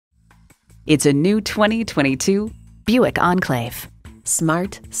It's a new 2022 Buick Enclave.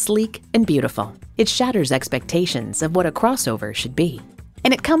 Smart, sleek, and beautiful. It shatters expectations of what a crossover should be.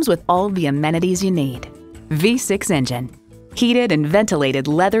 And it comes with all the amenities you need. V6 engine, heated and ventilated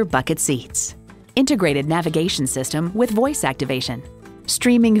leather bucket seats, integrated navigation system with voice activation,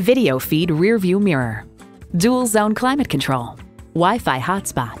 streaming video feed rear view mirror, dual zone climate control, Wi-Fi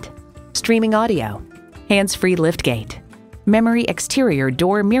hotspot, streaming audio, hands-free liftgate, memory exterior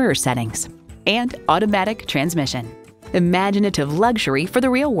door mirror settings, and automatic transmission. Imaginative luxury for the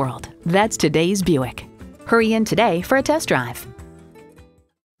real world. That's today's Buick. Hurry in today for a test drive.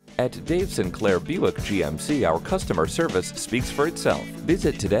 At Dave Sinclair Buick GMC, our customer service speaks for itself.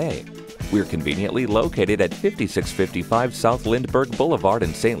 Visit today. We're conveniently located at 5655 South Lindbergh Boulevard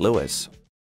in St. Louis.